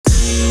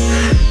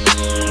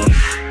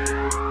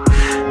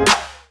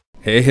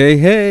Hey, hey,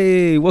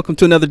 hey! Welcome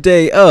to another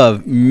day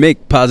of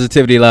Make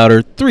Positivity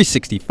Louder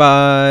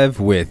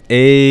 365 with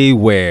a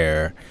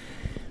Ware.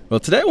 Well,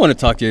 today I want to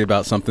talk to you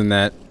about something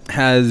that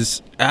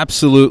has not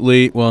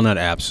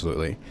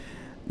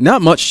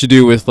much to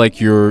do with like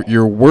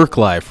your work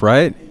life,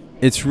 right?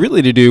 It's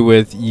really to do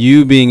with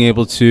you being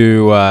able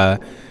to,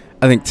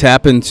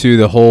 tap into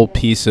the whole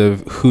piece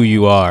of who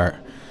you are.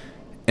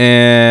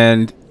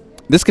 And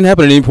this can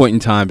happen at any point in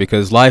time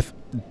because life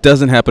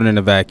doesn't happen in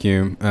a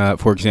vacuum.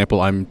 For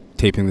example, I'm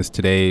taping this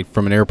today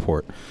from an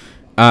airport.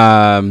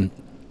 And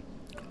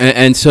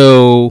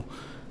so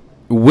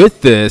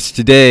with this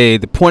today,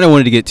 the point I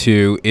wanted to get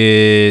to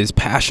is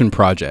passion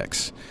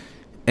projects.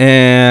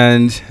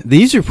 And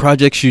these are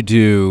projects you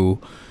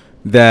do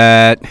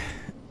that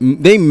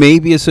they may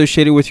be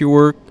associated with your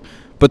work,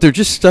 but they're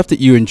just stuff that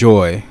you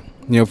enjoy.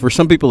 You know, for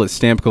some people it's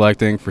stamp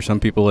collecting, for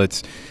some people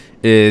it's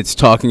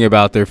talking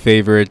about their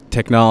favorite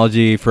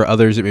technology, for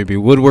others it may be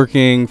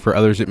woodworking, for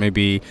others it may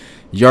be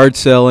yard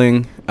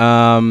selling.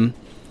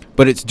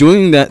 But it's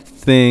doing that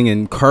thing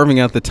and carving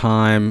out the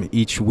time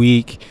each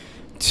week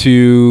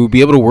to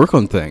be able to work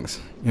on things.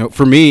 You know,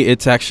 for me,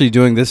 it's actually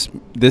doing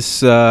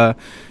this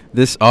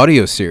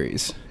audio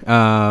series.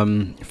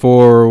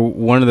 For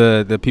one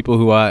of the people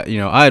who I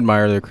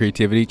admire their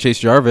creativity, Chase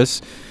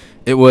Jarvis,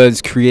 it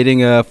was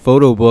creating a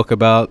photo book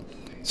about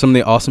some of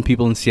the awesome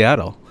people in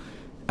Seattle.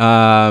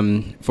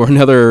 For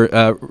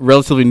another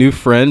relatively new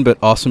friend, but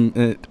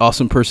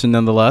awesome person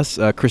nonetheless,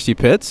 Christy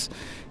Pitts.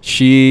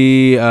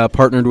 She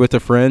partnered with a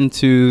friend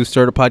to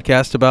start a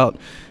podcast about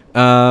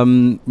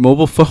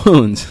mobile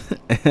phones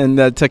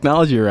and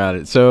technology around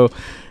it. So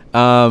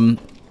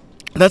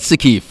that's the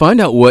key.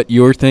 Find out what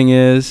your thing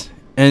is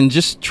and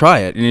just try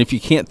it. And if you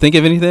can't think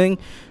of anything,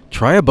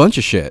 try a bunch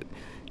of shit.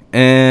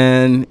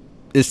 And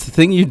it's the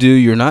thing you do.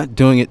 You're not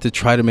doing it to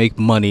try to make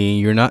money.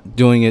 You're not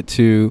doing it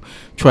to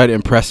try to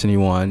impress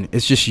anyone.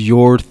 It's just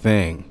your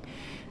thing.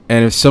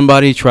 And if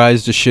somebody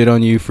tries to shit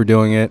on you for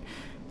doing it,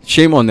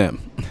 shame on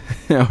them.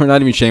 Or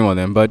not even shame on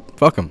them, but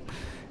fuck them.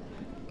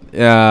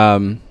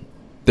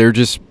 They're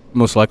just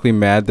most likely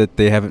mad that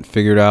they haven't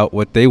figured out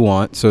what they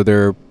want, so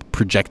they're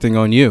projecting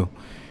on you.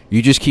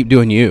 You just keep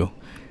doing you.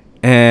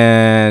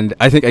 And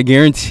I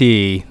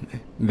guarantee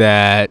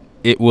that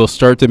it will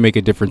start to make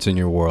a difference in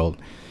your world.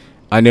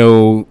 I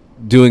know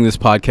doing this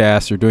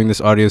podcast or doing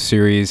this audio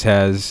series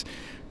has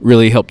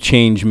really helped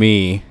change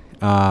me.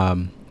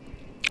 So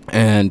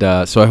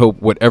I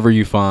hope whatever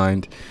you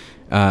find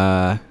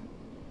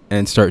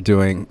and start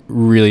doing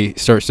really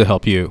starts to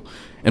help you.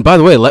 And by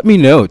the way, let me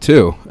know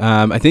too.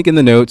 I think in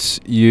the notes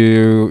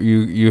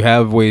you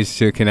have ways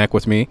to connect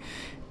with me,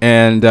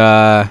 and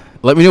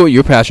let me know what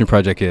your passion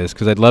project is,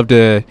 because I'd love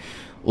to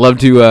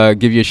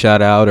give you a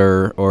shout out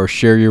or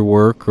share your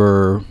work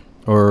or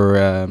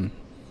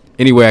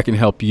any way I can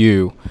help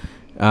you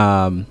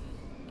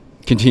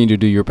continue to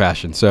do your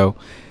passion. So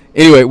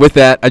anyway, with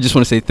that, I just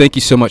want to say thank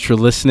you so much for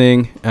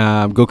listening.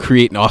 Go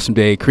create an awesome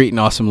day, create an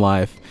awesome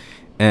life.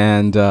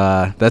 And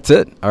that's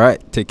it. All right.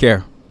 Take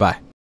care.